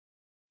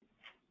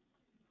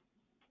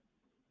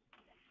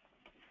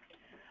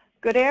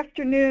Good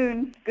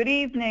afternoon, good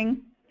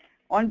evening.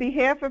 On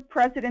behalf of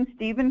President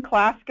Stephen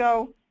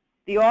Klasko,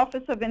 the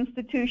Office of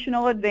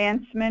Institutional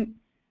Advancement,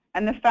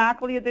 and the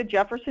faculty of the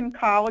Jefferson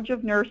College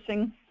of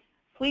Nursing,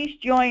 please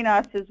join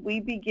us as we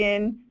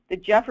begin the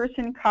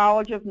Jefferson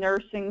College of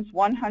Nursing's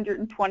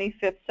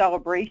 125th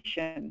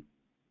celebration.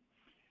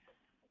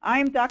 I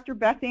am Dr.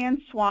 Beth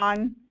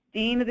Swan,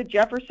 Dean of the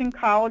Jefferson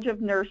College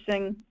of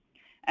Nursing,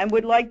 and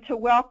would like to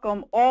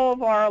welcome all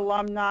of our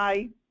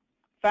alumni,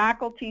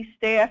 faculty,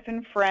 staff,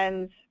 and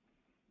friends.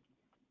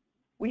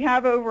 We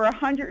have over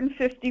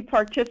 150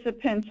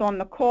 participants on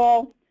the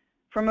call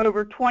from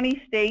over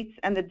 20 states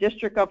and the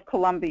District of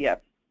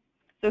Columbia.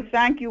 So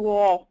thank you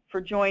all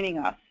for joining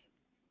us.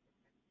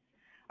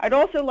 I'd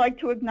also like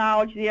to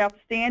acknowledge the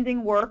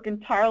outstanding work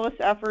and tireless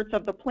efforts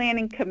of the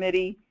Planning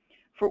Committee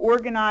for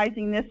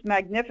organizing this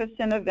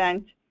magnificent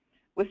event,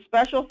 with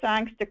special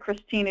thanks to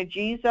Christina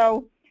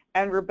Gizo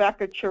and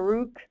Rebecca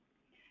Charuk,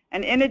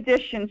 and in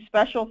addition,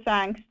 special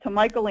thanks to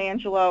Michael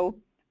Angelo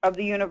of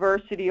the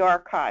University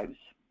Archives.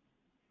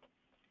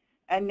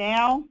 And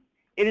now,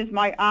 it is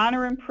my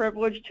honor and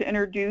privilege to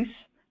introduce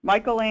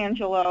Michael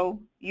Angelo,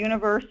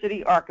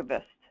 University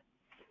Archivist.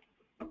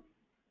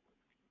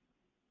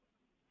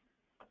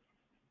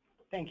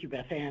 Thank you,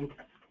 Beth Ann.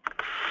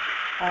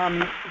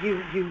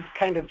 You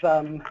kind of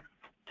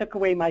took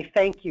away my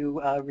thank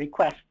you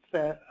requests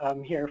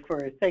here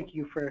for thank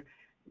you for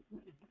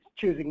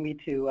choosing me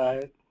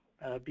to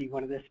be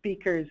one of the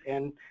speakers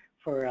and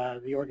for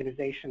the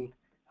organization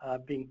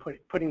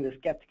putting this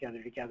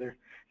get-together together.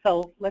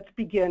 So let's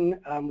begin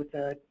with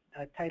a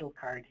title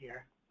card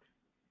here.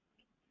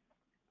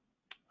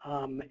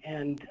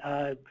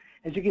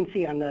 As you can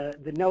see on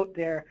the note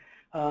there,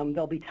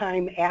 there'll be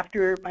time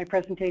after my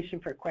presentation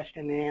for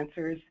question and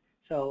answers.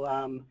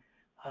 So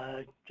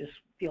just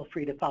feel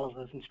free to follow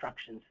those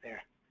instructions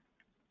there.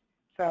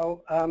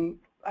 So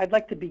I'd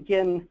like to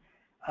begin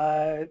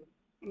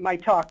my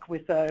talk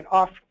with an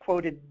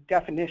oft-quoted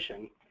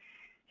definition.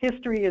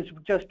 History is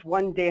just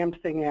one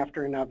damned thing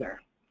after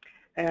another.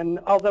 And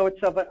although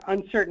it's of an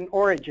uncertain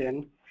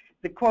origin,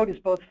 the quote is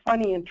both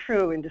funny and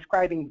true in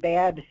describing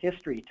bad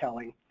history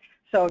telling.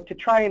 So to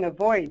try and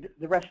avoid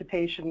the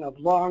recitation of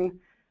long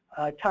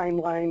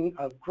timeline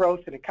of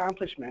growth and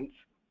accomplishments,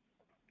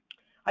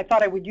 I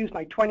thought I would use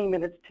my 20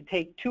 minutes to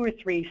take 2 or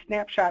 3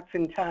 snapshots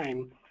in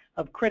time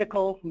of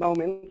critical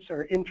moments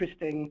or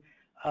interesting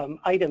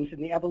items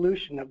in the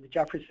evolution of the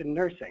Jefferson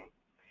Nursing.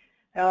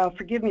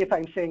 Forgive me if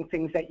I'm saying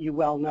things that you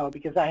well know,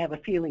 because I have a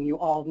feeling you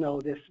all know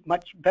this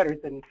much better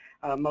than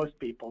most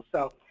people.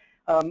 So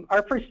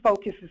our first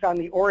focus is on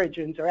the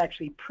origins, or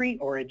actually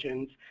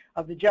pre-origins,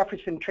 of the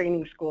Jefferson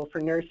Training School for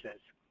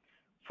Nurses,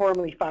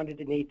 formally founded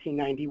in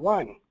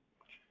 1891.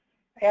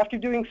 After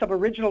doing some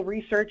original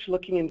research,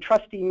 looking in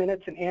trustee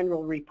minutes and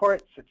annual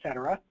reports,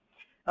 etc.,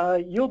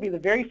 you'll be the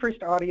very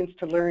first audience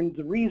to learn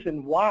the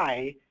reason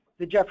why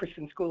the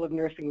Jefferson School of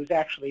Nursing was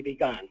actually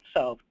begun.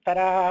 So,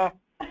 ta-da!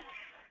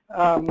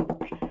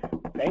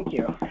 Thank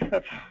you.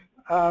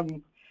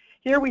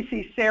 Here we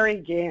see Sari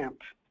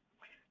Gamp.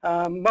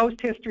 Most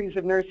histories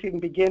of nursing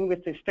begin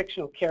with this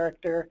fictional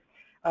character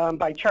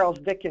by Charles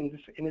Dickens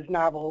in his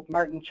novel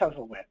Martin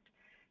Chuzzlewit.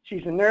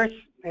 She's a nurse,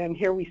 and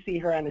here we see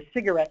her on a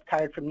cigarette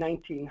card from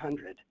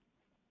 1900.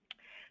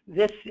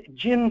 This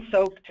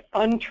gin-soaked,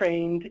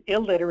 untrained,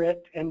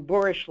 illiterate, and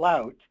boorish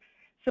lout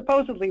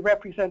supposedly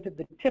represented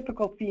the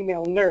typical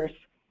female nurse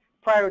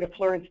prior to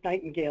Florence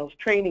Nightingale's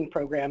training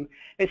program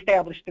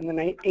established in the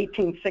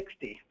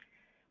 1860s.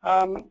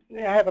 I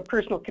have a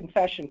personal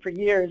confession. For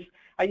years,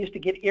 I used to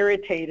get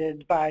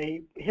irritated by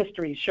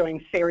histories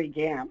showing Sari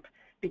Gamp,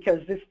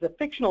 because this is a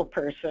fictional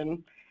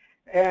person,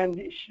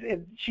 and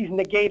she's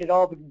negated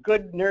all the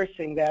good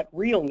nursing that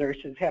real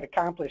nurses had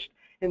accomplished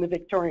in the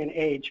Victorian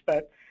age.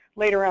 But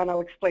later on, I'll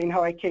explain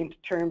how I came to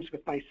terms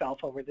with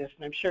myself over this,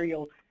 and I'm sure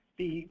you'll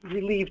be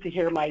relieved to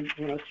hear my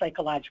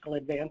psychological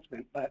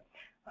advancement. But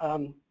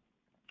in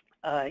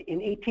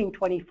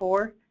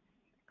 1824,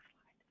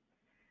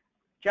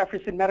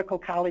 Jefferson Medical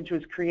College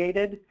was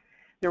created.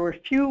 There were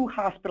few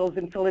hospitals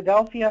in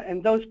Philadelphia,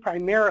 and those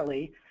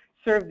primarily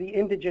served the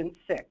indigent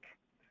sick.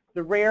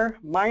 The rare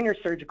minor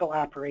surgical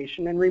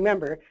operation, and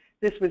remember,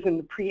 this was in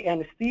the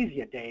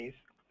pre-anesthesia days,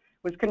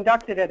 was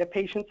conducted at a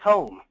patient's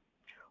home.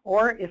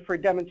 Or if for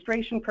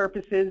demonstration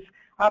purposes,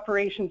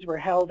 operations were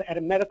held at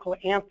a medical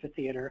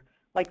amphitheater,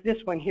 like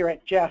this one here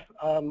at Jeff,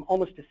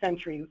 almost a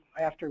century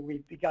after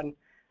we'd begun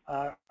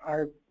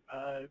our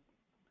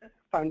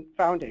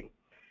founding.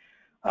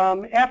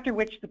 After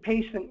which the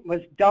patient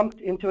was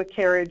dumped into a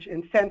carriage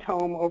and sent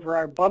home over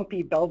our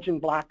bumpy Belgian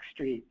block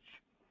streets.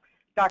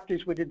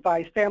 Doctors would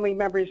advise family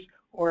members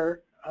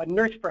or a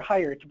nurse for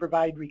hire to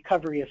provide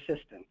recovery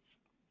assistance.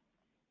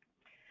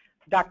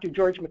 Dr.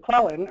 George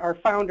McClellan, our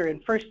founder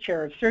and first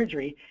chair of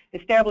surgery,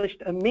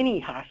 established a mini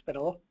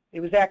hospital. It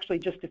was actually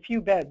just a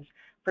few beds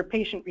for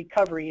patient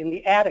recovery in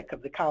the attic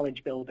of the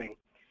college building.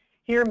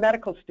 Here,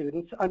 medical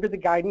students, under the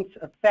guidance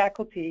of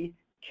faculty,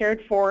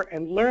 cared for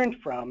and learned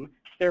from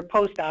their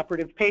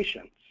post-operative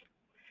patients.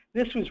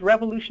 This was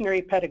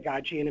revolutionary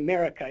pedagogy in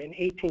America in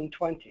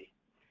 1820.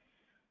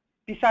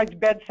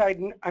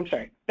 bedside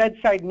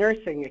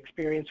nursing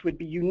experience would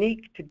be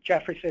unique to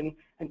Jefferson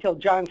until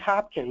Johns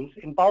Hopkins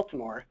in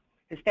Baltimore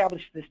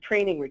established this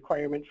training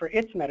requirement for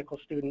its medical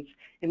students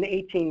in the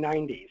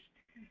 1890s.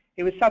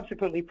 It was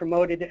subsequently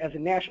promoted as a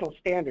national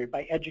standard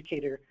by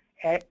educator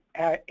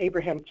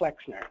Abraham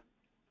Flexner.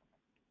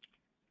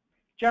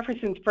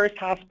 Jefferson's first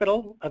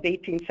hospital of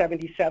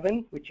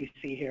 1877, which you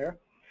see here,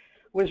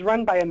 was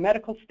run by a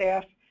medical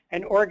staff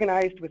and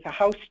organized with a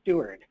house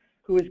steward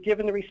who was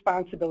given the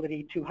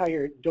responsibility to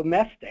hire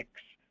domestics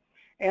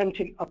and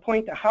to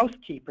appoint a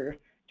housekeeper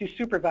to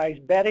supervise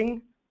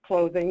bedding,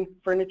 clothing,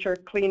 furniture,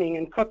 cleaning,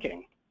 and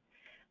cooking.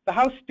 The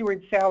house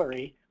steward's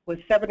salary was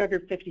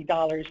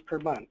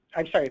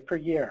 $750 per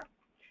year.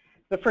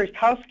 The first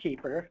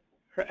housekeeper,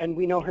 and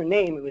we know her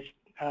name, it was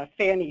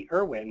Fanny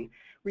Irwin,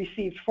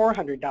 received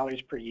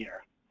 $400 per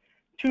year.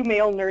 2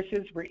 male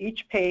nurses were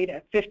each paid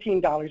at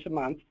 $15 a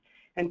month,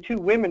 and 2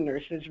 women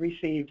nurses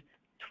received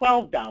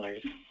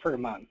 $12 per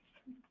month.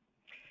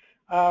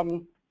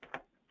 2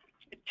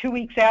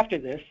 weeks after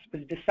this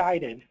was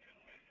decided,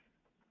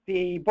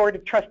 the Board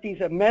of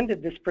Trustees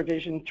amended this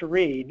provision to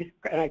read,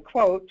 and I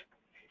quote,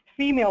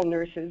 "Female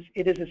nurses,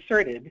 it is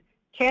asserted,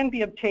 can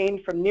be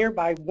obtained from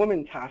nearby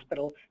women's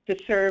hospital to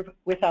serve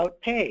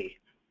without pay."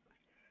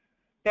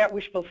 That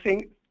wishful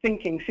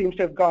thinking seems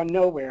to have gone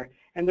nowhere,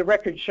 and the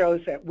record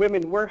shows that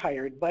women were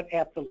hired, but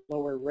at the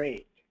lower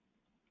rate.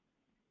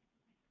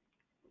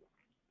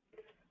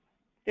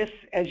 This,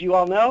 as you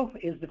all know,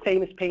 is the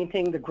famous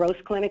painting, The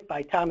Gross Clinic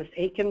by Thomas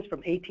Eakins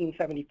from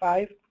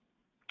 1875.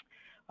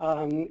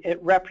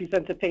 It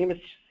represents a famous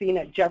scene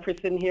at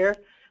Jefferson here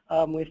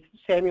with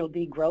Samuel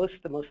D. Gross,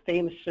 the most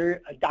famous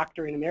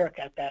doctor in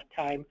America at that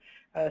time,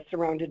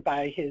 surrounded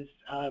by his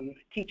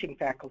teaching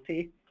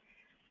faculty.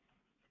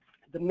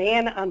 The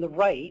man on the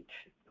right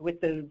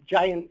with the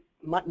giant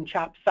mutton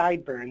chop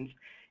sideburns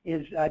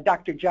is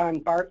Dr. John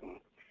Barton.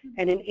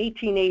 And in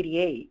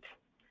 1888,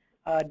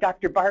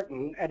 Dr.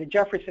 Barton, at a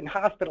Jefferson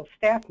Hospital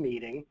staff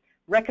meeting,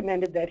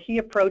 recommended that he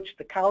approach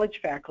the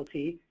college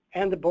faculty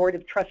and the Board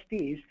of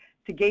Trustees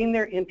to gain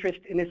their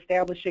interest in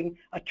establishing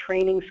a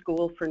training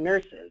school for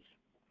nurses.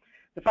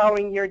 The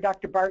following year,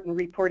 Dr. Barton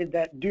reported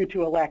that due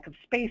to a lack of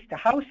space to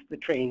house the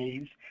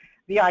trainees,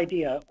 the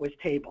idea was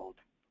tabled.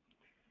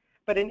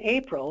 But in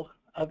April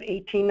of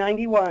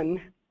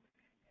 1891,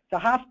 the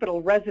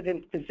hospital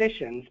resident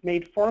physicians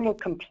made formal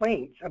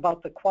complaints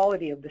about the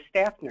quality of the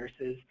staff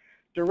nurses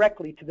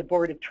directly to the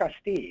Board of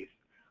Trustees.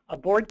 A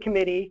board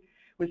committee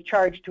was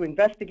charged to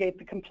investigate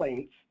the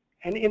complaints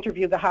and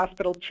interview the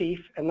hospital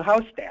chief and the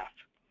house staff.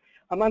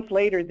 A month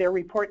later, their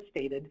report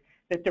stated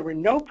that there were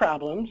no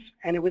problems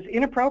and it was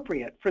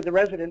inappropriate for the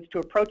residents to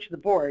approach the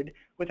board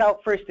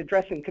without first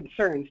addressing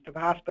concerns to the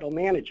hospital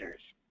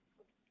managers.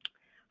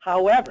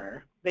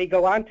 However, they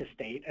go on to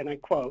state, and I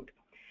quote,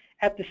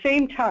 "At the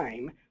same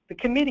time, the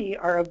committee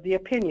are of the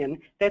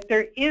opinion that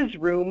there is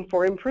room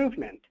for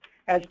improvement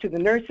as to the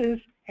nurses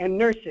and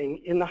nursing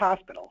in the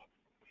hospital."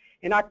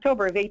 In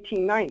October of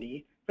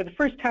 1890, for the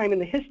first time in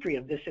the history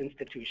of this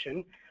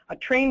institution, a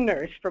trained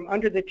nurse from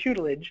under the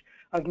tutelage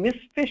of Miss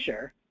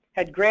Fisher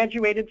who had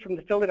graduated from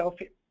the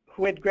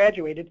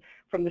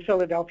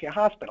Philadelphia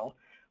Hospital,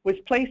 was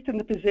placed in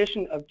the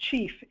position of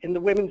chief in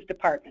the women's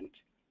department.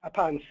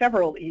 Upon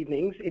several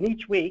evenings in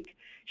each week,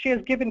 she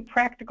has given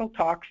practical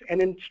talks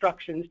and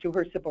instructions to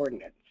her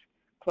subordinates,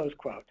 close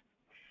quote.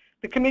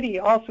 The committee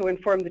also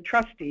informed the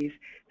trustees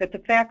that the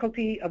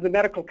faculty of the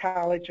medical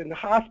college and the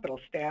hospital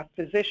staff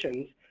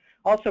physicians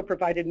also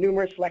provided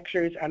numerous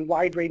lectures on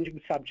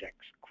wide-ranging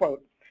subjects.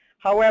 Quote,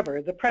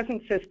 "However, the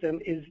present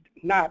system is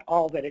not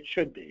all that it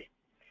should be."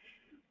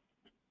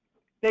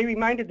 They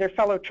reminded their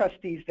fellow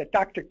trustees that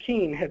Dr.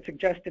 Keene had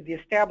suggested the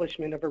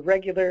establishment of a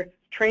regular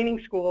training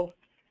school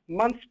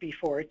months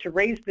before to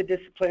raise the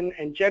discipline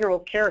and general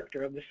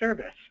character of the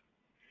service.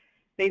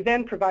 They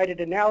then provided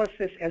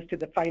analysis as to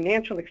the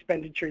financial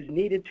expenditures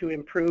needed to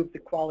improve the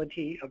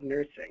quality of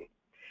nursing.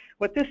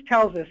 What this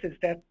tells us is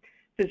that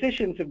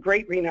physicians of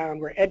great renown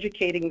were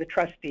educating the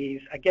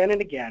trustees again and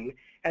again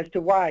as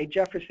to why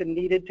Jefferson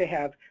needed to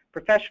have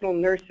professional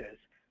nurses,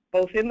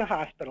 both in the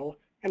hospital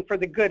and for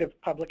the good of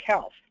public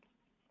health.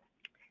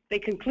 They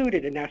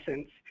concluded, in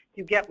essence,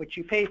 you get what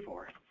you pay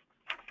for.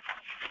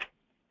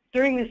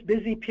 During this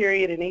busy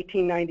period in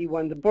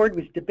 1891, the board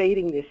was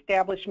debating the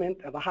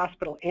establishment of a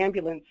hospital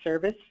ambulance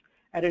service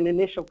at an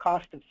initial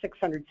cost of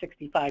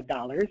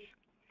 $665.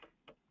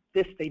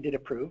 This they did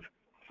approve.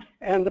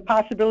 And the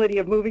possibility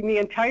of moving the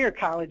entire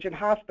college and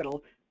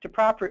hospital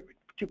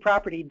to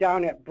property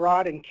down at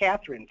Broad and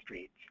Catherine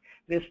Streets.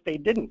 This they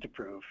didn't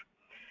approve.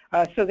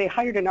 So they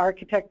hired an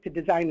architect to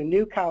design a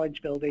new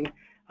college building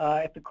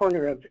at the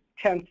corner of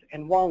 10th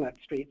and Walnut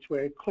Streets,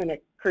 where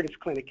Curtis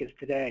Clinic is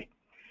today.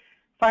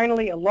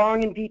 Finally, a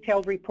long and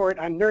detailed report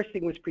on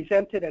nursing was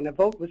presented and a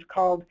vote was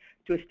called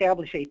to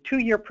establish a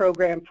 2-year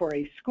program for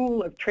a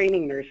school of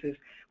training nurses,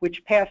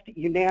 which passed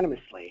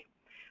unanimously.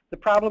 The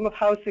problem of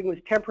housing was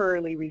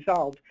temporarily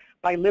resolved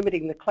by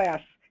limiting the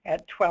class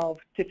at 12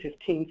 to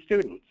 15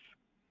 students.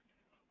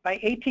 By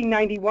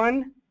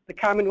 1891, the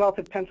Commonwealth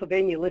of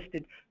Pennsylvania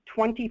listed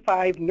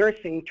 25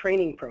 nursing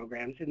training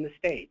programs in the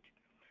state.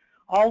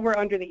 All were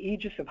under the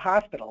aegis of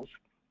hospitals,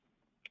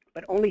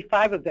 but only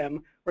 5 of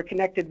them were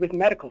connected with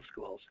medical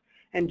schools,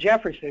 and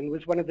Jefferson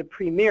was one of the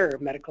premier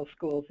medical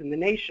schools in the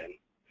nation.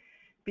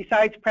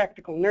 Besides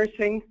practical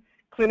nursing,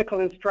 clinical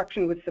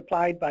instruction was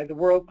supplied by the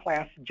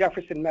world-class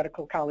Jefferson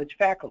Medical College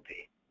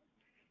faculty.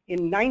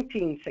 In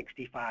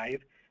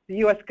 1965, the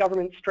U.S.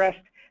 government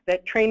stressed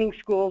that training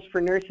schools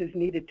for nurses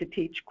needed to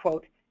teach,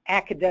 quote,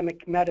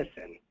 academic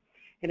medicine,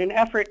 in an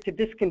effort to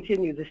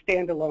discontinue the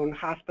standalone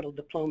hospital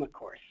diploma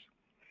course.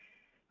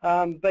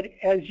 But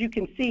as you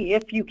can see,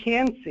 if you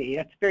can see,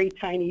 that's a very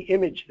tiny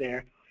image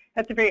there.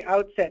 At the very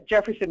outset,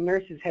 Jefferson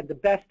nurses had the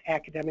best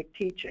academic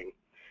teaching.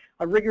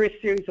 A rigorous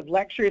series of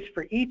lectures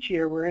for each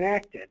year were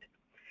enacted.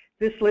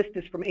 This list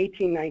is from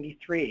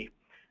 1893.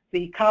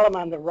 The column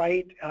on the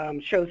right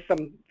shows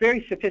some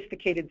very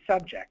sophisticated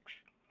subjects.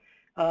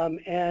 Part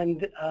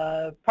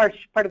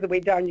of the way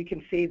down, you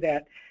can see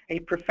that a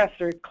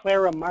Professor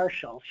Clara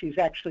Marshall, she's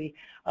actually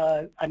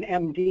an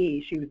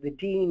MD, she was the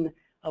Dean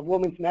of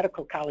Women's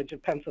Medical College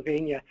of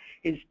Pennsylvania,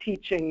 is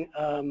teaching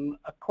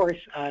a course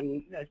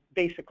on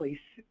basically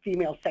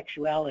female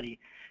sexuality.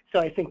 So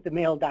I think the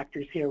male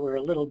doctors here were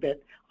a little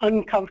bit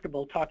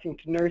uncomfortable talking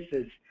to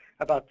nurses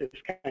about this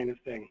kind of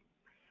thing.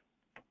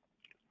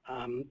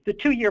 The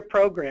 2-year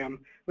program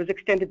was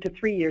extended to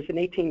 3 years in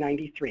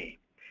 1893.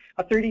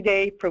 A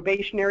 30-day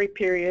probationary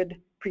period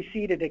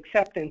preceded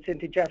acceptance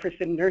into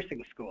Jefferson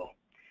Nursing School.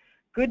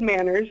 Good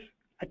manners,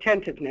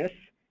 attentiveness,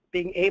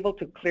 being able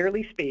to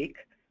clearly speak,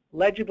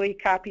 legibly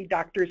copy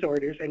doctor's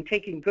orders, and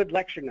taking good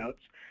lecture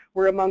notes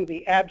were among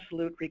the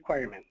absolute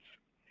requirements.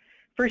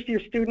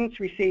 First-year students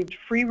received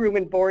free room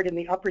and board in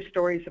the upper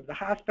stories of the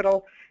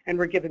hospital and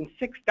were given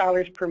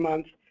 $6 per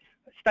month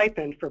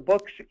stipend for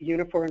books,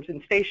 uniforms,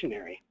 and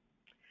stationery.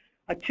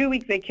 A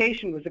 2-week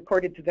vacation was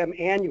accorded to them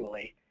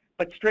annually,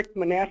 but strict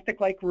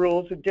monastic-like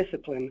rules of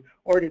discipline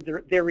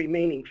ordered their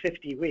remaining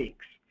 50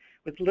 weeks,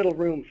 with little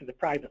room for the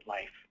private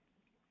life.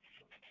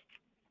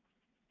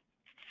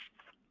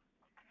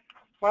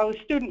 While the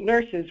student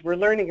nurses were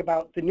learning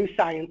about the new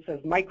science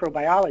of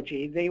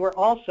microbiology, they were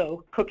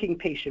also cooking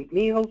patient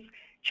meals,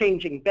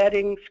 changing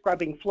bedding,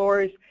 scrubbing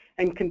floors,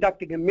 and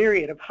conducting a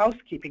myriad of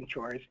housekeeping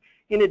chores,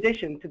 in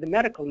addition to the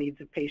medical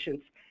needs of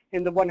patients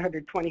in the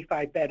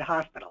 125-bed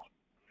hospital.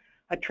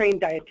 A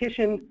trained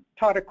dietitian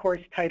taught a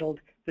course titled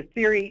The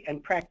Theory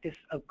and Practice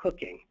of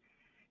Cooking.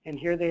 And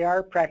here they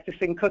are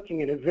practicing cooking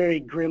in a very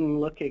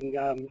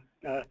grim-looking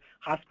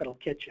hospital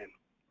kitchen.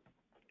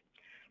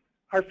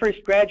 Our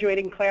first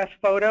graduating class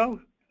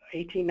photo,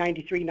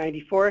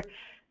 1893-94,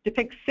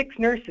 depicts 6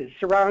 nurses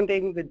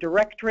surrounding the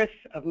Directress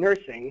of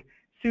Nursing,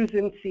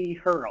 Susan C.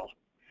 Hurl.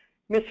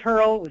 Miss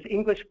Hurl was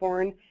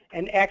English-born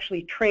and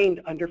actually trained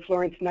under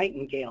Florence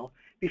Nightingale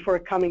before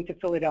coming to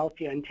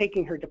Philadelphia and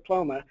taking her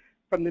diploma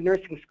from the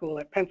nursing school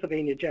at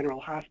Pennsylvania General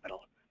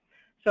Hospital.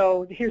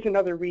 So here's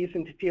another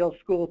reason to feel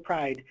school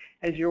pride,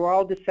 as you're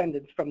all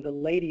descendants from the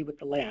lady with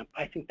the lamp.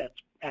 I think that's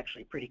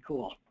actually pretty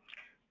cool.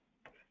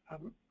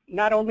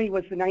 Not only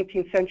was the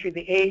 19th century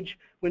the age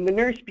when the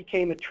nurse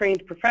became a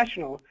trained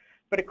professional,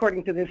 but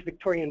according to this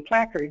Victorian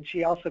placard,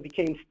 she also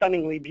became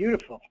stunningly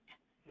beautiful.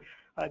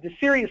 The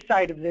serious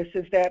side of this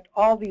is that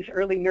all these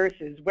early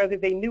nurses, whether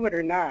they knew it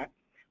or not,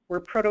 were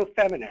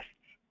proto-feminists.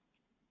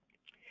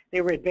 They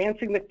were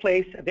advancing the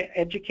place of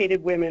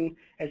educated women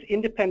as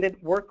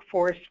independent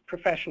workforce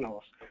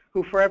professionals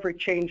who forever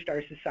changed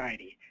our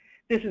society.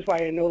 This is why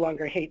I no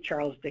longer hate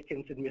Charles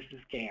Dickens and Mrs.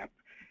 Gamp,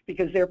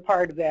 because they're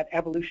part of that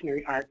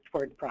evolutionary arc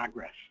toward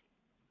progress.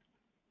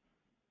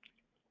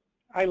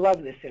 I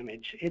love this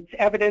image. It's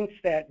evidence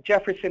that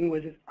Jefferson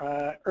was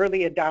an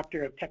early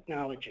adopter of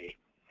technology.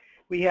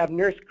 We have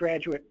nurse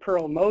graduate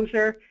Pearl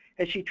Moser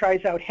as she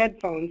tries out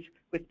headphones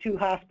with 2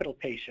 hospital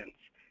patients.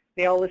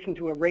 They all listened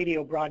to a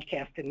radio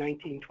broadcast in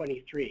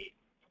 1923.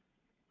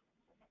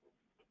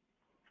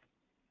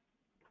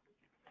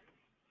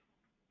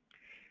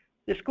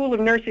 The School of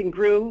Nursing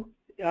grew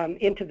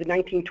into the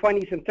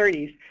 1920s and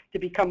 30s to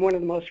become one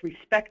of the most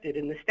respected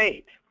in the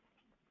state.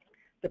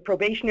 The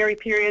probationary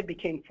period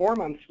became 4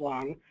 months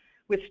long,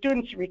 with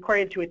students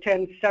required to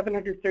attend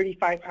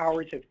 735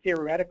 hours of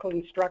theoretical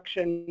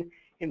instruction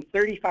in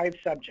 35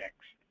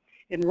 subjects.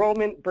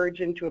 Enrollment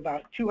burgeoned to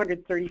about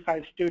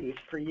 235 students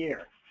per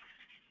year.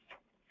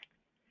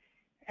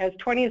 As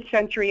 20th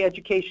century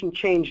education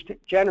changed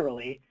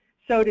generally,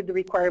 so did the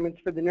requirements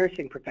for the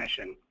nursing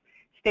profession.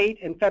 State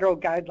and federal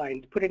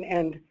guidelines put an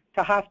end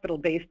to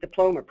hospital-based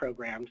diploma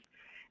programs,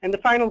 and the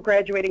final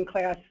graduating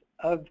class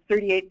of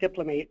 38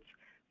 diplomates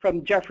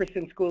from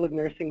Jefferson School of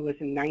Nursing was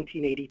in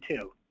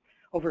 1982.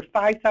 Over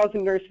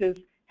 5,000 nurses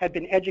had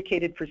been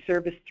educated for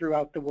service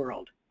throughout the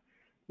world.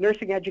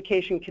 Nursing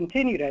education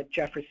continued at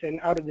Jefferson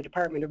out of the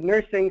Department of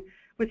Nursing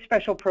with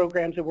special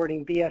programs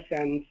awarding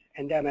BSNs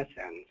and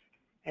MSNs.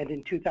 And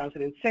in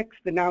 2006,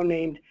 the now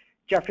named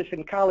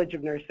Jefferson College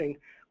of Nursing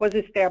was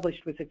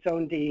established with its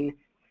own dean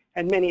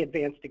and many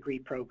advanced degree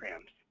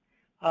programs.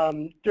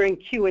 During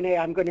Q&A,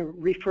 I'm going to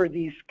refer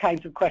these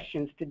kinds of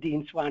questions to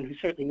Dean Swan, who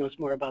certainly knows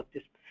more about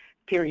this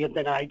period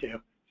than I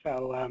do.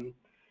 So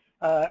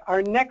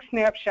our next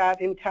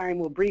snapshot in time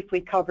will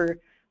briefly cover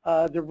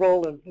the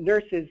role of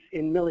nurses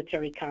in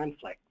military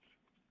conflicts.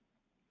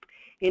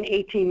 In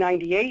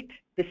 1898,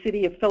 the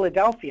city of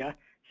Philadelphia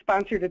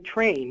sponsored a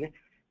train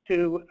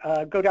to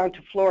go down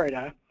to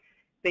Florida.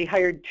 They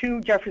hired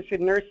 2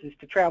 Jefferson nurses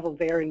to travel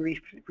there and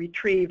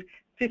retrieve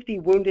 50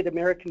 wounded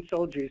American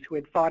soldiers who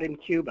had fought in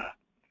Cuba.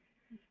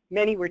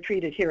 Many were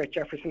treated here at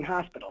Jefferson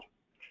Hospital.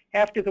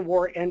 After the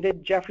war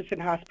ended, Jefferson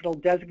Hospital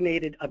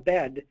designated a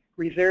bed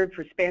reserved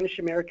for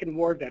Spanish-American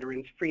war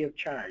veterans free of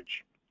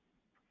charge.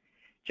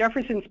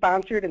 Jefferson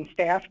sponsored and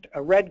staffed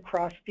a Red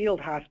Cross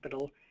field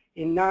hospital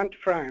in Nantes,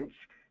 France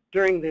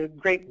during the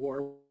Great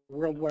War,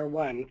 World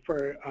War I,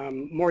 for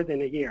more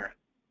than a year.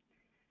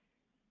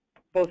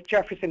 Both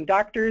Jefferson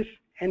doctors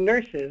and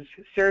nurses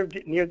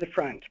served near the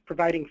front,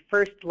 providing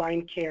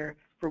first-line care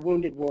for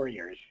wounded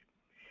warriors.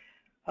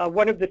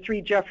 One of the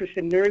 3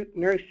 Jefferson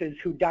nurses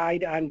who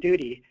died on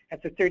duty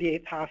at the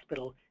 38th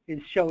Hospital is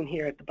shown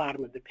here at the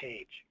bottom of the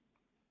page.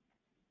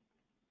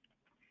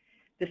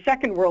 The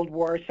Second World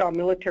War saw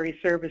military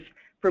service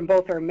from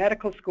both our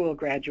medical school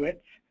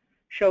graduates,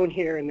 shown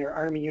here in their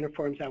Army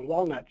uniforms on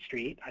Walnut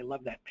Street, I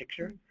love that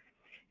picture,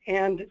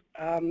 and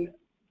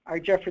our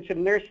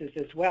Jefferson nurses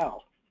as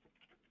well.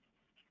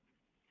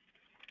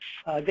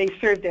 They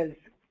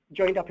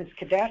joined up as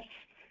cadets,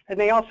 and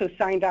they also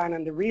signed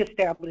on the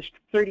reestablished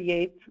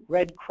 38th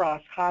Red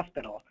Cross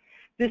Hospital.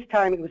 This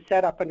time it was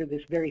set up under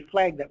this very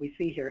flag that we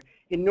see here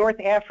in North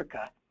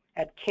Africa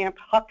at Camp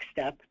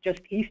Huckstep,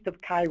 just east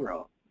of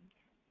Cairo.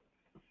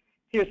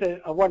 Here's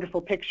a wonderful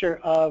picture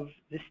of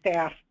the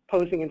staff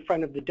posing in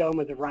front of the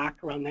Dome of the Rock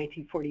around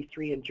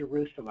 1943 in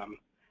Jerusalem.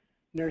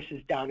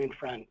 Nurses down in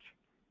front.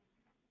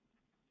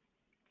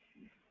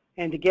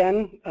 And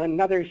again,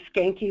 another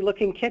skanky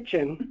looking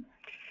kitchen,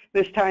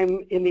 this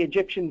time in the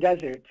Egyptian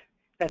desert.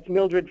 That's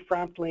Mildred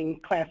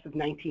Frompling, class of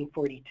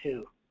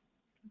 1942.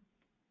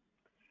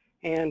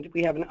 And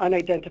we have an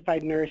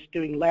unidentified nurse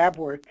doing lab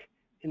work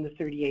in the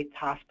 38th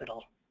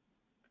Hospital.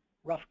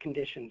 Rough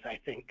conditions, I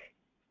think.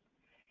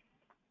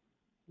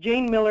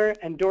 Jane Miller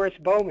and Doris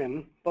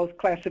Bowman, both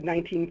class of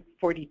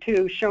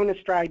 1942, shown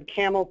astride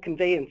camel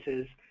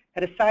conveyances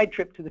at a side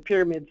trip to the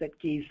pyramids at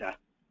Giza.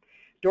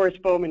 Doris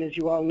Bowman, as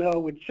you all know,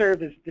 would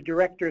serve as the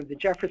director of the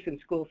Jefferson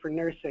School for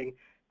Nursing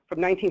from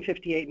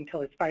 1958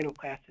 until its final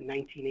class in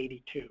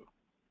 1982.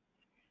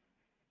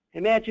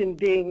 Imagine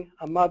being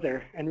a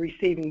mother and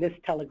receiving this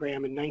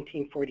telegram in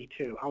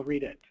 1942. I'll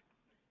read it.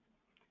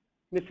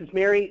 Mrs.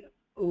 Mary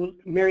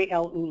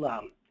L.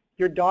 Ulam,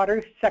 your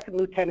daughter, Second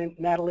Lieutenant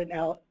Madeline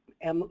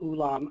M.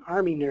 Ulam,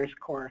 Army Nurse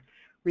Corps,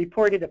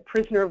 reported a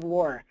prisoner of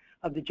war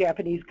of the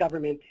Japanese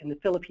government in the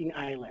Philippine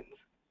Islands.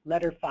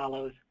 Letter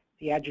follows,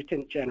 the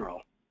Adjutant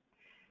General.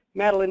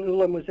 Madeline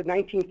Ulam was a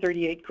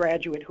 1938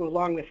 graduate who,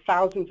 along with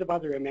thousands of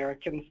other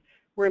Americans,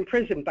 were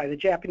imprisoned by the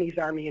Japanese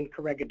Army in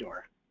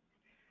Corregidor.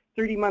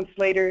 30 months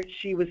later,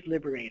 she was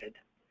liberated.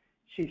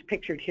 She's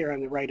pictured here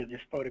on the right of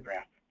this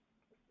photograph.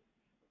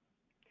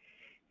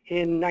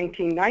 In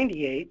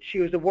 1998, she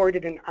was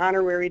awarded an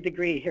honorary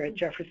degree here at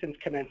Jefferson's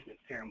commencement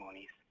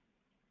ceremonies.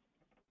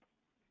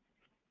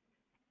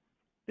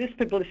 This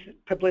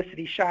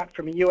publicity shot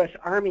from a U.S.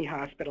 Army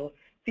hospital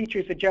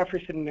features a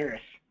Jefferson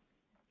nurse.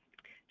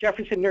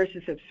 Jefferson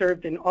nurses have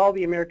served in all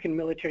the American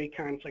military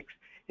conflicts,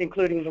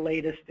 including the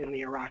latest in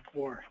the Iraq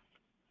War.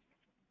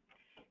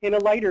 In a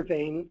lighter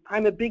vein,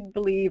 I'm a big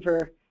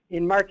believer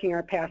in marking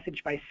our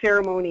passage by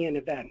ceremony and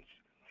events.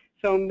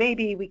 So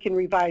maybe we can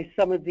revise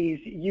some of these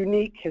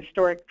unique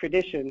historic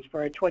traditions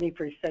for our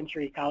 21st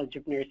Century College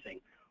of Nursing,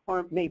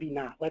 or maybe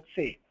not. Let's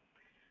see.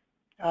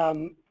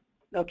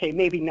 Okay,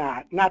 maybe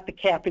not the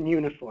cap and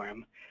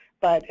uniform.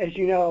 But as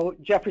you know,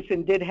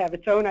 Jefferson did have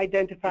its own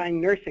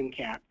identifying nursing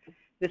cap.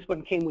 This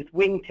one came with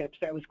wingtips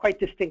that was quite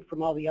distinct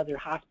from all the other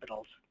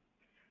hospitals.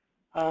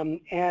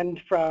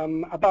 And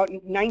from about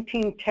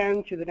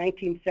 1910 to the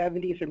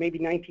 1970s or maybe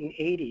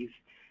 1980s,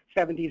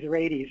 70s or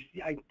 80s,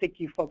 I think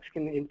you folks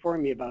can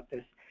inform me about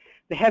this.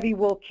 The heavy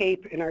wool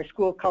cape in our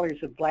school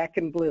colors of black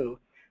and blue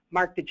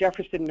marked the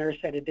Jefferson nurse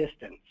at a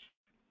distance.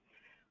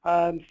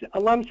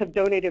 Alums have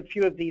donated a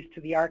few of these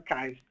to the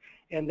archives,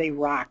 and they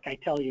rock, I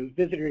tell you.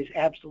 Visitors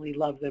absolutely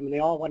love them, and they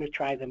all want to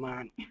try them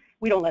on.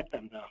 We don't let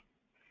them, though.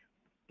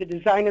 The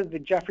design of the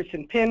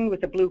Jefferson pin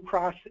with the blue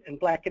cross and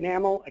black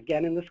enamel,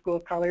 again in the school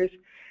colors,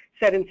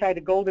 set inside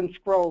a golden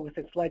scroll with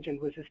its legend,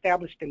 was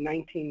established in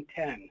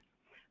 1910.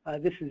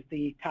 This is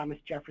the Thomas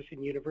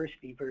Jefferson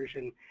University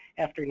version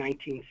after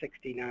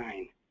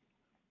 1969.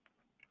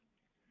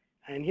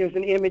 And here's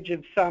an image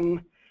of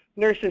some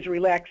nurses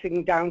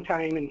relaxing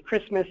downtime in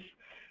Christmas,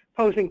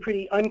 posing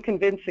pretty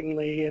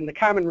unconvincingly in the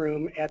common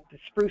room at the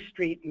Spruce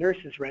Street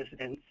Nurses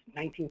Residence,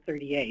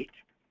 1938.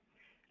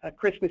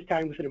 Christmas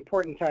time was an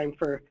important time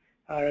for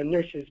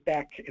nurses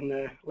back in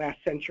the last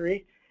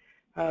century.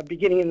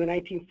 Beginning in the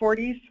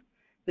 1940s,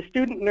 the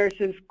Student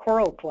Nurses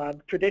Choral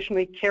Club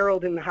traditionally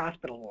caroled in the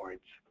hospital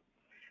wards.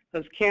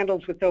 Those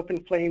candles with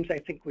open flames, I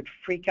think, would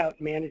freak out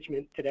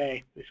management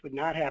today. This would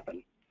not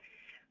happen.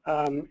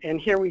 And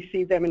here we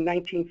see them in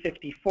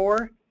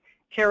 1954,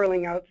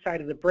 caroling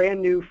outside of the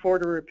brand new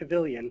Forderer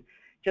Pavilion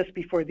just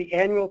before the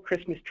annual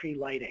Christmas tree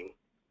lighting.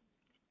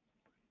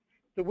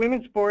 The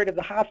Women's Board of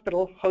the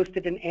hospital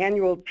hosted an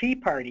annual tea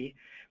party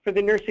for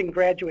the nursing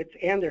graduates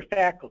and their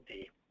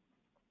faculty.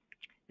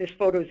 This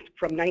photo is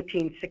from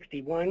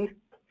 1961.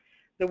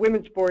 The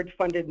Women's Board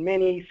funded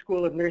many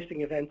School of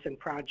Nursing events and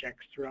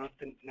projects throughout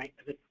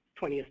the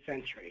 20th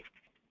century.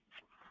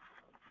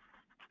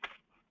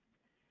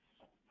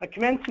 A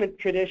commencement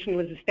tradition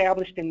was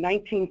established in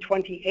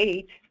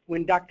 1928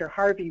 when Dr.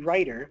 Harvey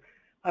Reiter,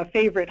 a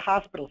favorite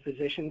hospital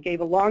physician,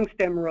 gave a long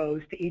stem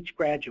rose to each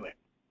graduate.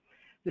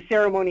 The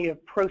ceremony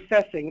of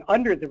processing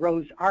under the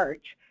rose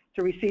arch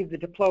to receive the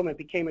diploma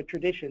became a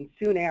tradition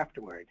soon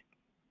afterward.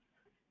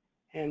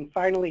 And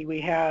finally,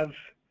 we have,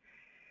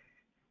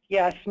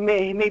 yes,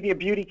 maybe a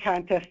beauty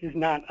contest is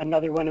not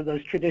another one of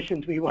those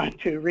traditions we want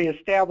to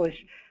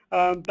reestablish,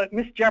 but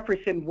Miss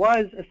Jefferson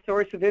was a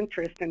source of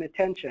interest and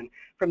attention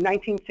from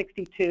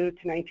 1962 to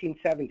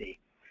 1970.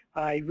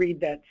 I read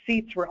that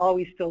seats were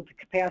always filled to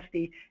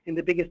capacity in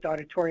the biggest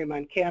auditorium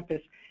on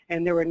campus,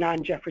 and there were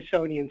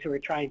non-Jeffersonians who were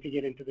trying to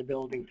get into the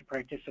building to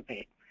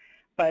participate.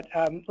 But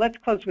let's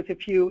close with a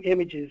few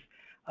images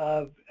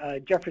of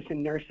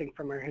Jefferson Nursing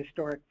from our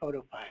historic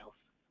photo files.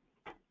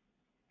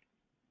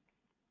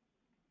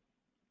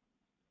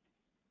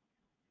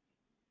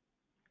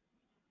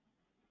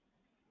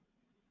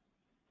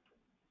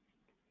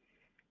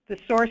 The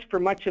source for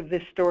much of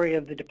this story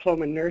of the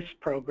Diploma Nurse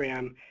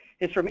program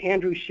is from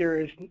Andrew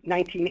Shearer's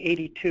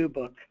 1982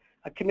 book,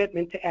 A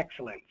Commitment to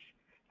Excellence,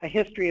 A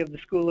History of the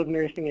School of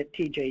Nursing at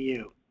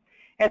TJU.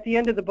 At the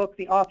end of the book,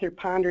 the author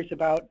ponders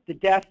about the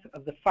death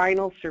of the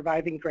final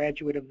surviving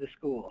graduate of the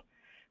school.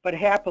 But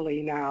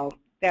happily now,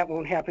 that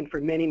won't happen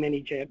for many,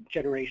 many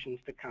generations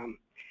to come.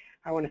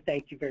 I want to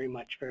thank you very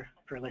much for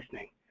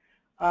listening.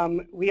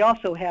 We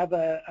also have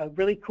a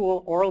really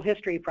cool oral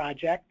history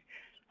project.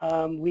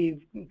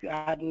 We've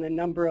gotten a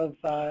number of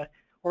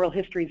oral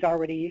histories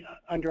already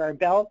under our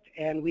belt,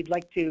 and we'd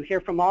like to hear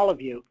from all of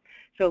you.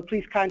 So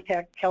please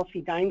contact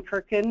Kelsey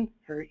Deinkirken.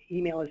 Her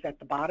email is at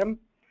the bottom,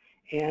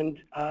 and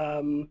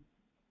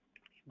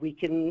we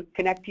can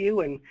connect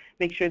you and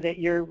make sure that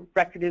your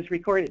record is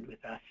recorded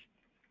with us.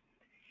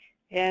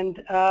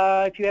 And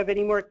if you have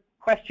any more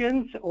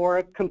questions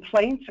or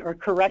complaints or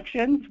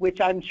corrections, which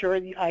I'm sure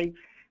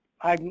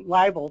I'm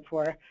liable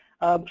for,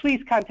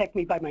 please contact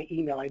me by my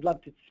email. I'd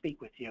love to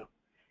speak with you.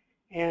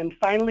 And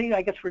finally,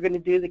 I guess we're going to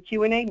do the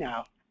Q&A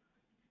now.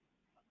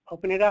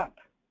 Open it up.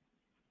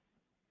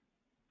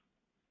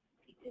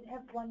 We did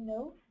have one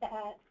note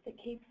that the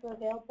capes were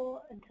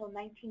available until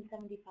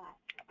 1975.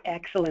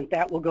 Excellent.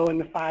 That will go in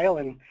the file,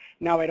 and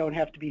now I don't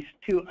have to be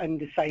too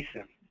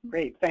undecisive.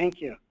 Great. Thank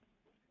you.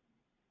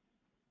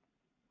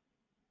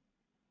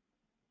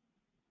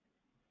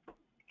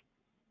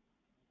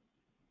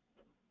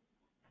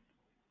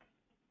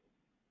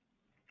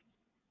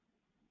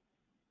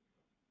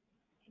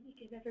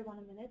 Give everyone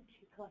a minute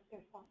to collect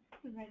their thoughts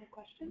and write a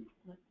question.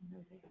 Let them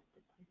know they have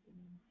to type them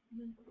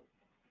in.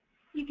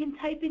 You can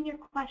type in your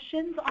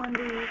questions on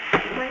the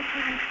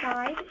right-hand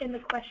side in the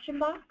question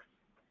box.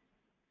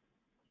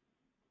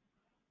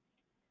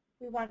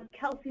 We want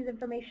Kelsey's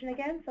information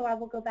again, so I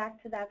will go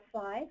back to that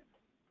slide.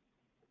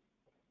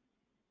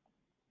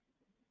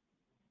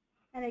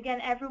 And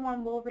again,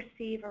 everyone will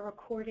receive a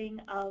recording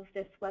of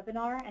this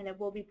webinar, and it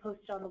will be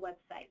posted on the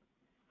website.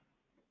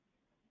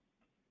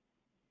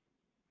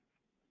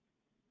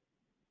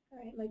 All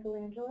right,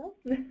 Michelangelo.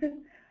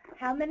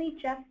 How many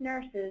Jeff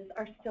nurses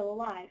are still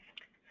alive?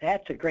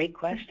 That's a great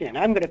question.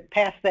 I'm going to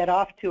pass that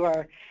off to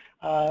our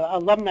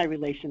alumni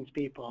relations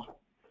people.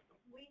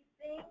 We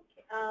think,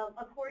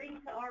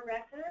 according to our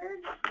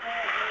records,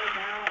 there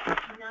are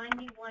about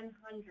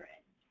 9,100.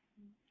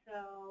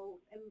 So,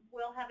 and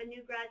we'll have a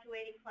new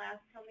graduating class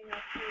coming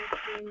up here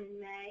soon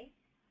in May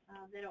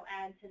that'll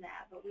add to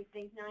that. But we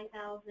think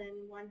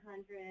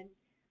 9,100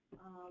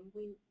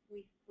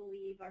 we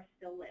believe are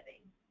still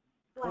living.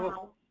 Wow.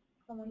 Cool.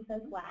 Someone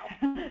says wow.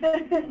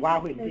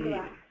 Wow, indeed.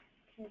 Wow.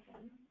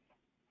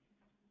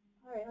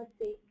 All right, let's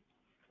see.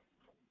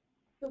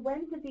 So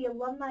when did the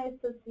Alumni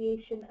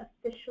Association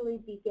officially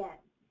begin?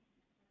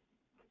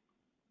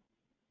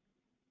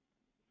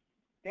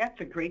 That's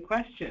a great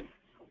question.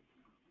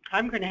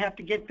 I'm going to have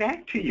to get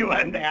back to you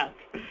on that.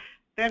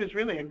 That is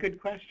really a good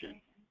question.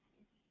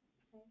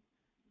 Okay.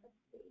 Let's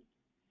see.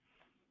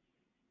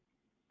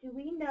 Do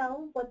we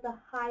know what the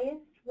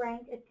highest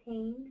rank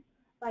attained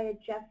by a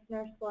Jeff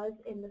nurse was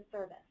in the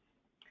service?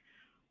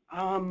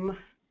 Madeline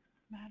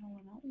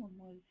Olam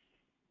was.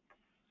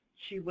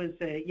 She was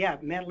yeah,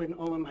 Madeline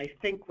Olam, I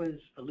think, was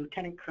a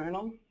lieutenant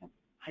colonel.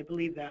 I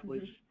believe that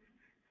was,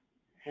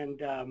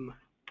 and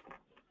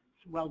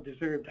well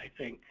deserved, I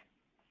think.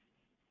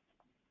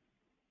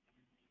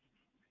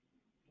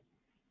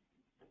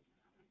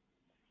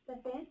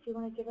 Beth, do you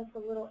want to give us a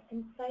little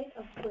insight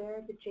of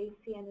where the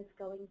JCN is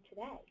going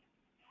today?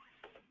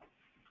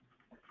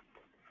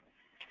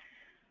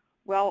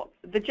 Well,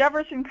 the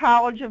Jefferson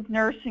College of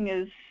Nursing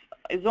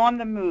is on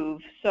the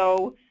move.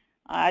 So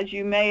as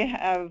you may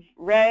have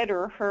read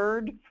or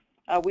heard,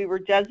 we were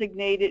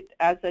designated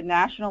as a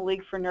National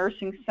League for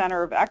Nursing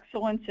Center of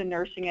Excellence in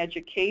Nursing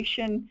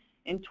Education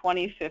in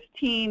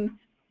 2015.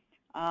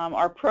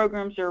 Our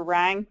programs are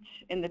ranked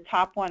in the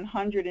top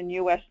 100 in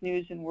U.S.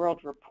 News and World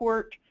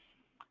Report.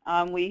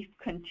 We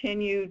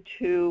continue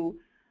to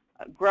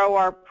grow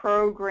our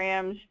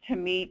programs to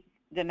meet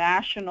the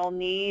national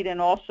need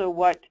and also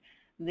what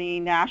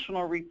the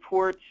national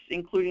reports,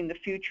 including the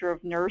future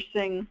of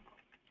nursing,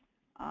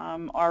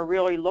 are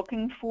really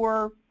looking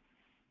for.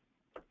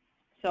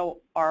 So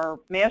our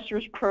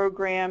master's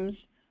programs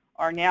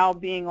are now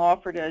being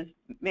offered as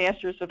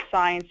Masters of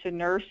Science in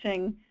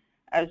Nursing,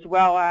 as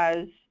well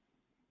as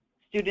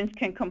students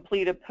can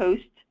complete a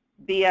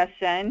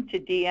post-BSN to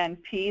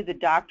DNP, the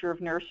Doctor of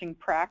Nursing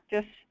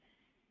Practice,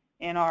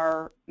 in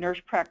our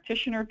nurse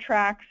practitioner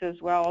tracks, as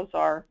well as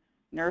our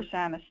nurse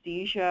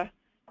anesthesia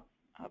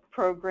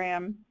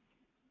program.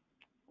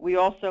 We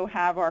also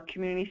have our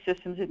Community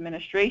Systems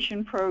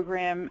Administration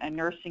program and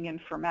Nursing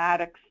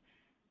Informatics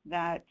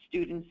that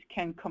students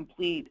can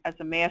complete as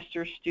a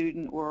master's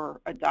student or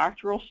a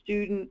doctoral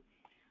student.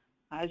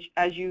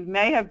 As you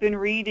may have been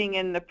reading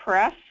in the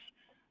press,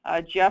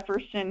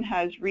 Jefferson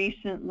has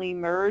recently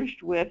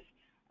merged with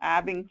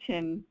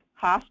Abington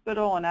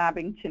Hospital and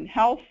Abington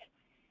Health,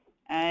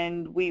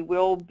 and we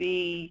will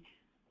be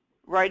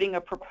writing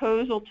a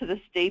proposal to the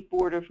State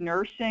Board of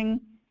Nursing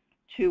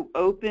to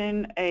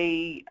open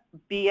a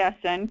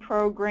BSN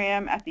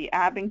program at the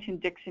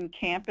Abington-Dixon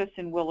campus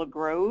in Willow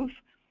Grove.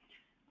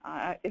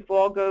 If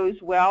all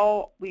goes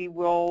well, we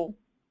will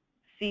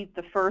seat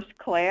the first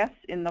class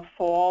in the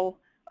fall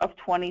of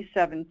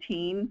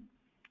 2017.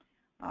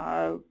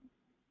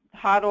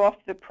 Hot off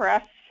the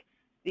press,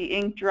 the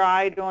ink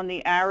dried on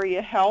the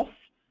Area Health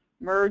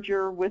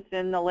merger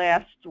within the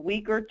last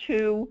week or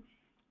two.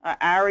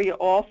 Area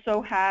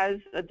also has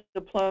a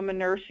diploma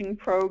nursing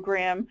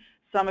program.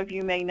 Some of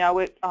you may know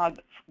it,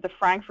 the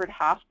Frankfurt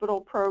Hospital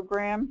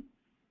program,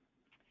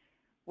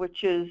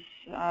 which is,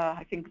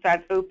 I think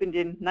that opened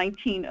in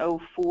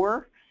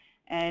 1904,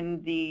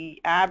 and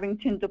the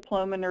Abington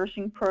Diploma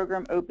Nursing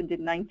Program opened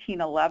in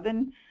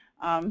 1911.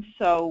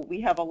 So we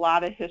have a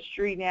lot of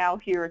history now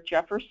here at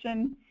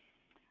Jefferson.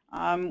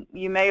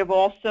 You may have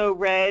also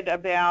read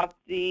about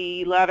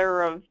the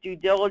letter of due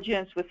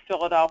diligence with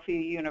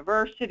Philadelphia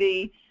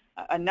University,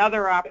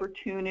 another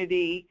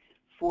opportunity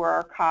for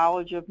our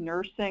College of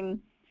Nursing.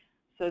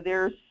 So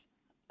there's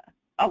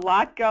a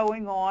lot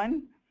going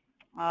on,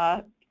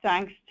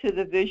 thanks to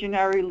the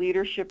visionary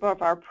leadership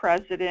of our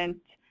president,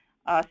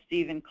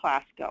 Stephen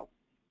Klasko.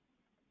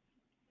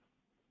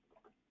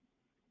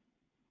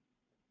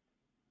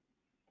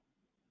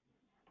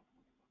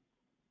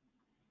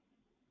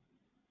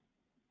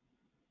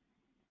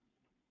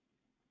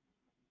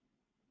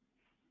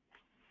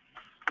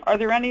 Are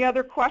there any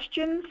other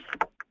questions?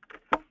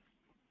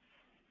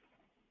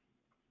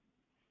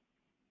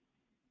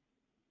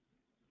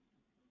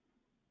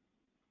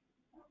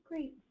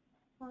 Great.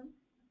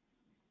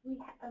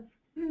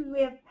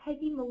 We have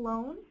Peggy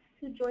Malone,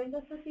 who joined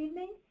us this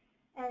evening,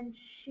 and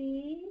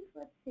she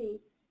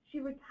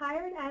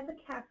retired as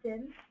a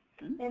captain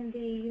in the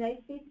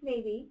United States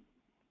Navy.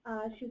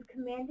 She's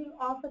commanding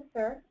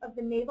officer of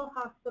the Naval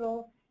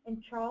Hospital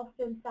in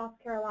Charleston, South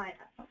Carolina.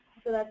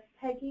 So that's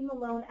Peggy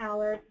Malone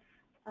Allard,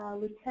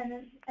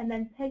 lieutenant, and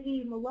then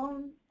Peggy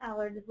Malone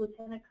Allard is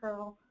lieutenant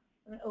colonel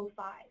in 05.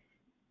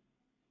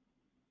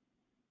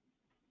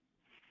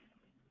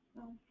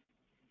 So,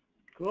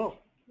 Cool.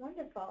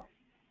 wonderful.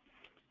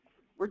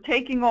 We're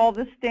taking all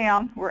this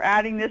down. We're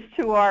adding this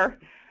to our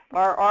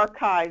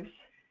archives.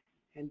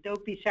 And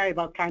don't be shy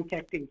about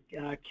contacting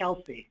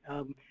Kelsey.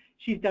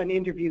 She's done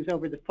interviews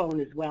over the phone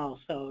as well,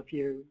 so if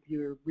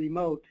you're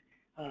remote,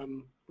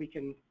 we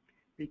can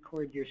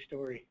record your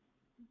story.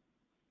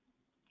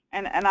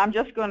 And I'm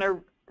just going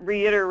to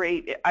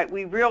reiterate,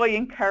 we really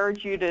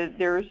encourage you to,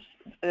 there's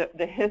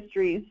the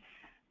histories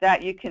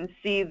that you can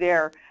see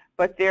there,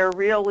 but they're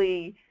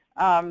really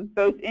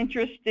both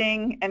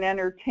interesting and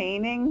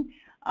entertaining.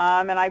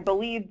 And I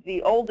believe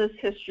the oldest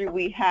history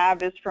we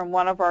have is from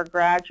one of our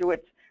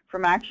graduates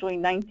from actually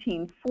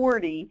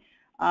 1940,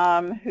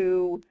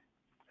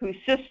 whose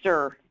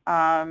sister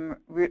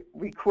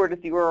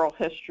recorded the oral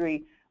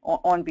history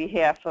on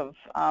behalf of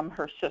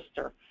her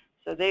sister.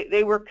 So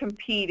they were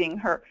competing.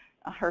 Her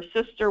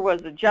sister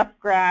was a Jeff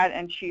grad,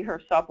 and she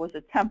herself was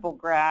a Temple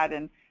grad,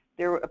 and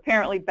there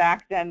apparently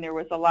back then there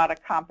was a lot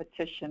of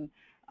competition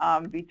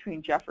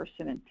between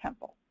Jefferson and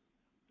Temple.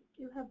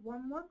 You have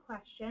one more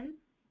question.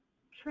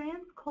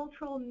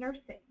 Transcultural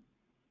nursing,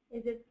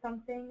 is it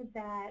something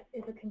that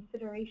is a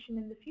consideration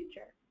in the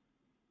future?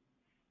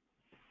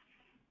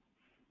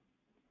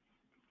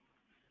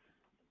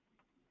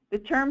 The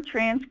term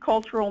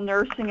transcultural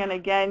nursing, and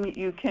again,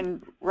 you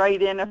can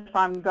write in if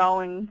I'm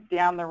going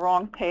down the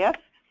wrong path.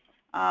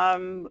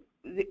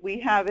 We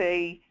have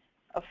a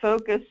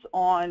focus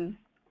on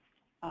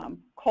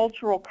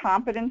cultural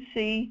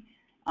competency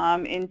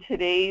in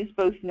today's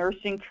both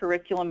nursing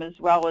curriculum as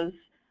well as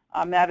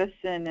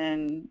medicine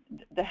and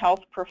the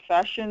health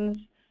professions.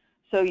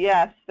 So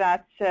yes,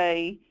 that's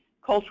a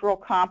cultural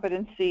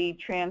competency.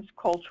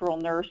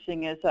 Transcultural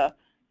nursing is a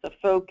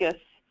focus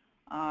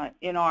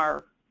in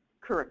our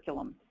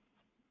curriculum.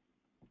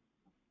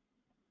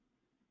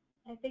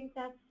 I think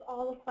that's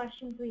all the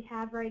questions we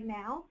have right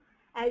now.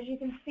 As you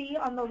can see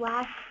on the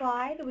last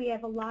slide, we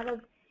have a lot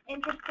of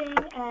interesting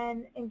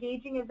and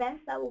engaging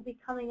events that will be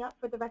coming up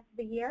for the rest of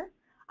the year.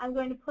 I'm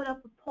going to put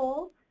up a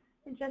poll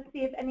and just see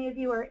if any of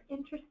you are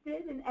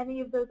interested in any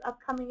of those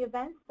upcoming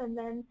events, and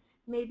then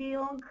maybe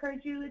it'll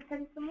encourage you to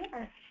attend some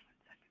more.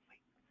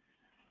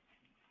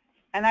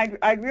 And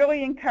I'd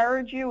really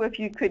encourage you, if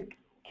you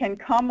can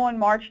come on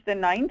March the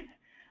 9th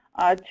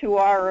to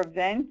our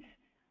event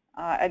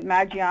at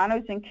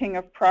Maggiano's in King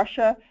of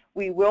Prussia.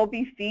 We will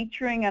be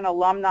featuring an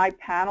alumni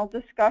panel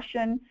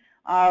discussion,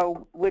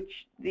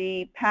 which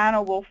the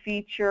panel will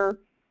feature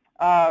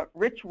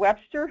Rich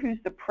Webster, who's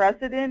the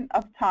president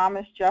of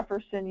Thomas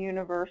Jefferson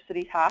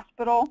University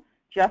Hospital,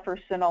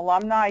 Jefferson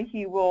alumni.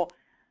 He will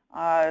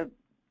have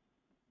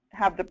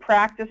the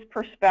practice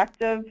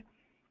perspective.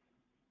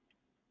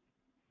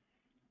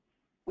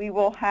 We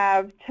will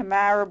have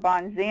Tamara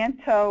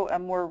Bonzanto, a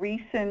more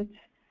recent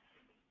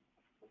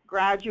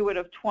graduate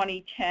of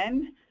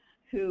 2010,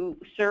 who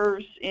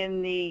serves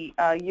in the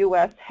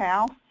U.S.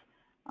 House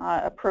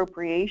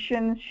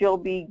Appropriations. She'll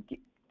be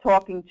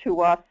talking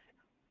to us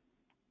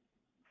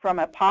from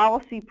a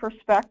policy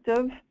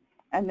perspective.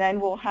 And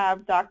then we'll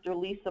have Dr.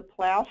 Lisa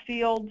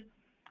Plowfield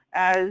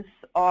as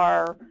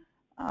our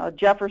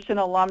Jefferson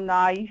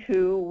alumni,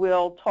 who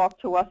will talk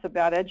to us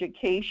about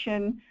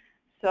education.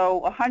 So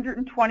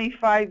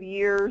 125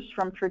 years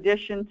from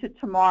tradition to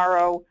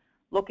tomorrow,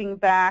 looking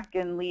back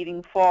and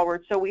leading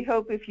forward. So we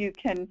hope if you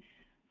can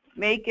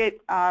make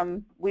it,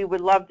 we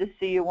would love to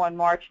see you on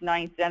March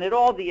 9th and at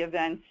all the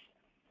events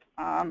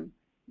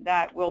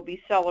that will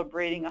be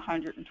celebrating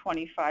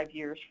 125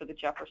 years for the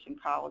Jefferson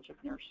College of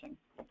Nursing.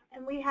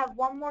 And we have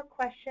one more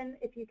question,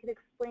 if you could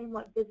explain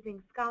what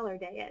Visiting Scholar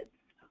Day is.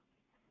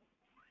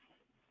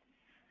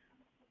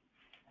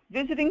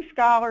 Visiting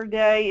Scholar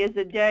Day is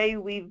a day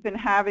we've been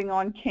having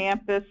on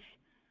campus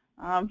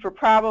for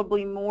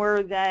probably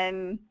more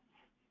than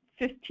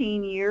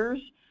 15 years,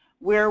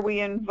 where we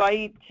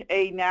invite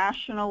a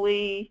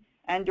nationally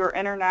and or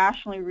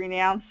internationally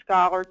renowned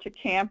scholar to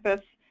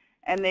campus,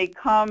 and they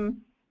come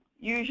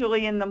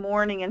usually in the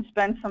morning and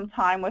spend some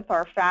time with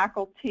our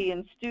faculty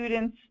and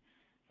students.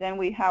 Then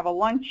we have a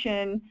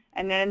luncheon,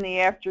 and then in the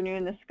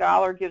afternoon the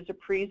scholar gives a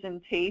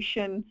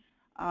presentation,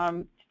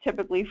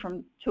 typically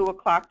from 2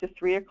 o'clock to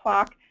 3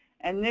 o'clock.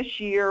 And this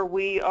year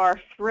we are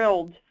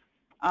thrilled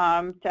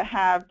to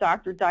have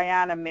Dr.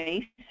 Diana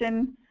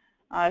Mason,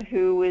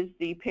 who is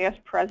the past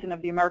president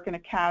of the American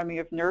Academy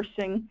of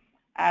Nursing,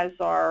 as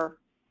our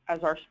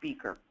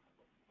speaker.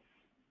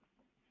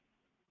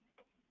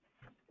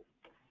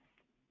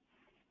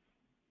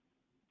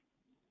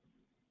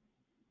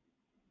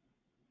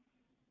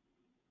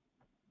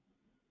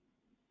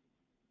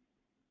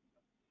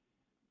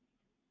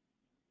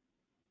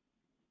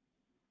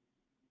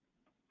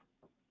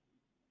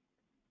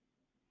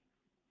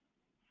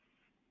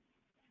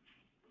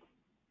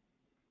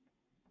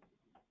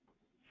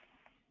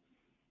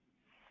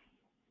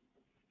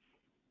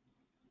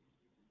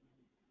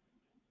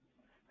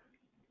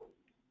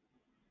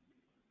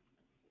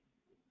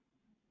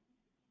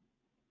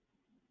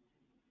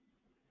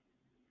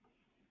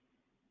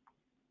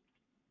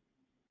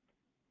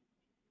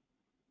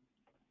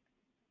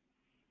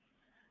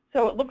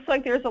 So it looks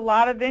like there's a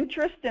lot of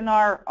interest in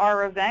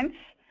our events.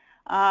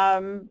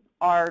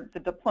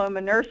 The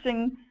Diploma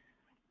Nursing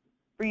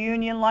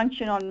Reunion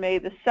Luncheon on May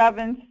the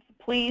 7th.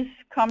 Please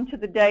come to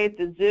the day at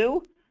the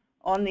zoo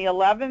on the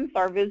 11th,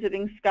 our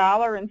Visiting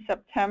Scholar in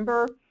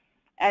September.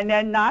 And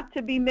then not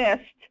to be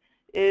missed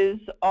is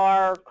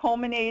our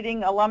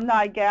culminating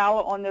Alumni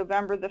Gala on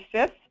November the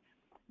 5th,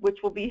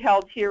 which will be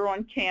held here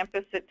on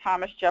campus at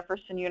Thomas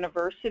Jefferson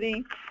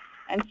University.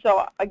 And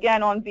so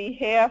again, on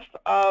behalf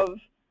of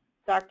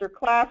Dr.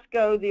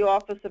 Klasko, the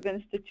Office of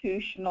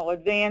Institutional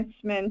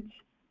Advancement,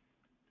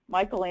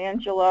 Michael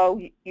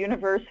Angelo,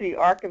 University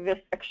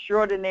Archivist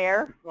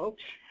Extraordinaire,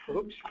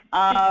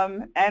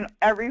 and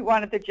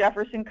everyone at the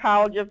Jefferson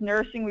College of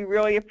Nursing, we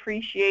really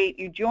appreciate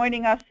you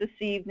joining us this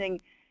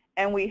evening,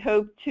 and we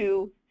hope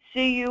to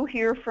see you,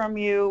 hear from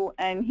you,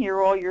 and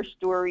hear all your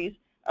stories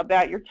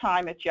about your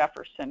time at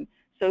Jefferson.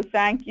 So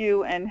thank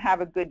you, and have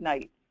a good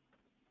night.